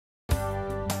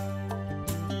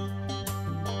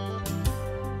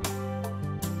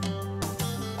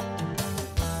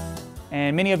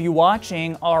And many of you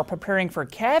watching are preparing for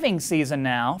calving season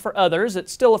now. For others,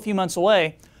 it's still a few months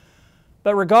away.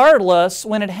 But regardless,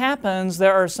 when it happens,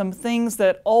 there are some things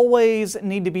that always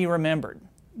need to be remembered.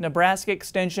 Nebraska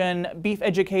Extension Beef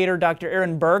Educator Dr.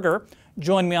 Aaron Berger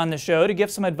joined me on the show to give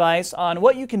some advice on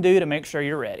what you can do to make sure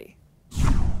you're ready.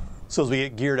 So as we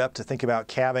get geared up to think about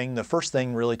calving, the first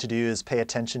thing really to do is pay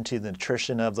attention to the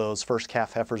nutrition of those first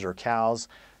calf heifers or cows,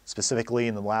 specifically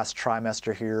in the last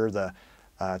trimester here, the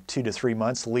 2 to 3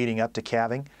 months leading up to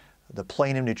calving. The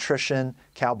plane of nutrition,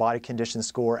 cow body condition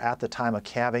score at the time of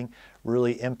calving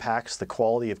really impacts the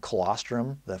quality of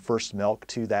colostrum, the first milk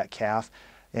to that calf,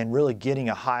 and really getting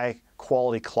a high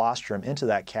quality colostrum into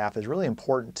that calf is really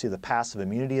important to the passive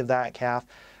immunity of that calf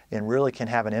and really can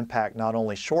have an impact not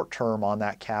only short term on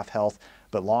that calf health,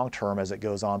 but long term as it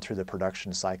goes on through the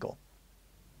production cycle.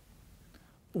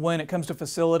 When it comes to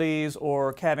facilities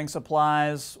or calving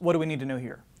supplies, what do we need to know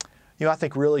here? You know, I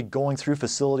think really going through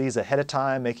facilities ahead of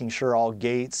time, making sure all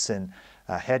gates and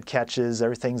head catches,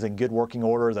 everything's in good working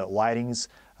order, that lighting's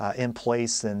in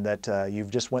place, and that you've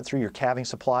just went through your calving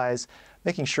supplies,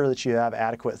 making sure that you have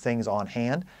adequate things on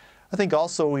hand. I think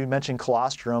also we mentioned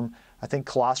colostrum. I think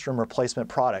colostrum replacement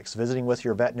products, visiting with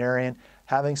your veterinarian,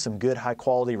 having some good high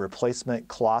quality replacement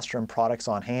colostrum products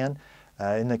on hand.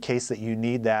 In the case that you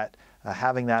need that,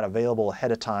 having that available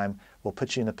ahead of time will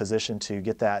put you in a position to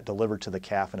get that delivered to the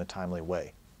calf in a timely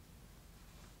way.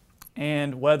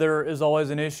 And weather is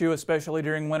always an issue, especially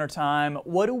during wintertime.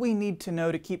 What do we need to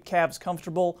know to keep calves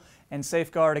comfortable and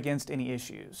safeguard against any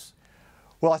issues?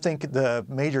 Well, I think the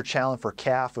major challenge for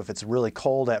calf, if it's really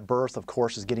cold at birth, of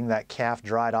course, is getting that calf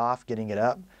dried off, getting it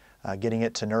up, getting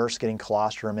it to nurse, getting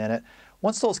colostrum in it.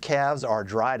 Once those calves are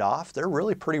dried off, they're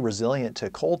really pretty resilient to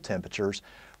cold temperatures.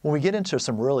 When we get into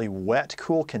some really wet,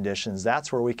 cool conditions,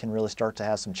 that's where we can really start to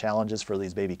have some challenges for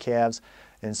these baby calves.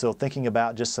 And so thinking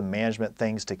about just some management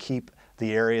things to keep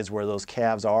the areas where those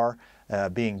calves are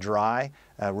being dry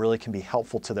really can be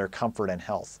helpful to their comfort and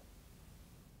health.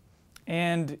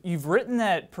 And you've written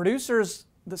that producers,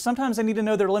 that sometimes they need to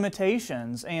know their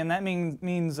limitations, and that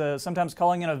means sometimes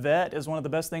calling in a vet is one of the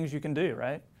best things you can do,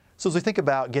 right? So as we think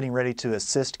about getting ready to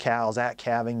assist cows at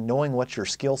calving, knowing what your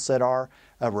skill set are,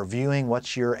 reviewing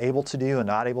what you're able to do and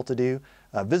not able to do,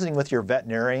 visiting with your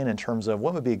veterinarian in terms of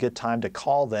what would be a good time to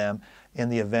call them in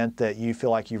the event that you feel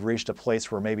like you've reached a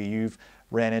place where maybe you've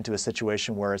ran into a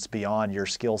situation where it's beyond your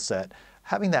skill set.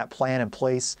 Having that plan in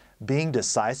place, being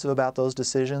decisive about those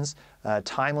decisions,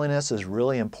 timeliness is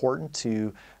really important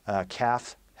to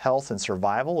calf health and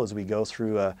survival as we go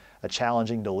through a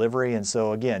challenging delivery. And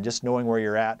so again, just knowing where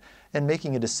you're at and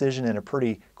making a decision in a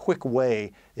pretty quick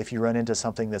way if you run into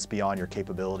something that's beyond your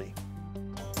capability.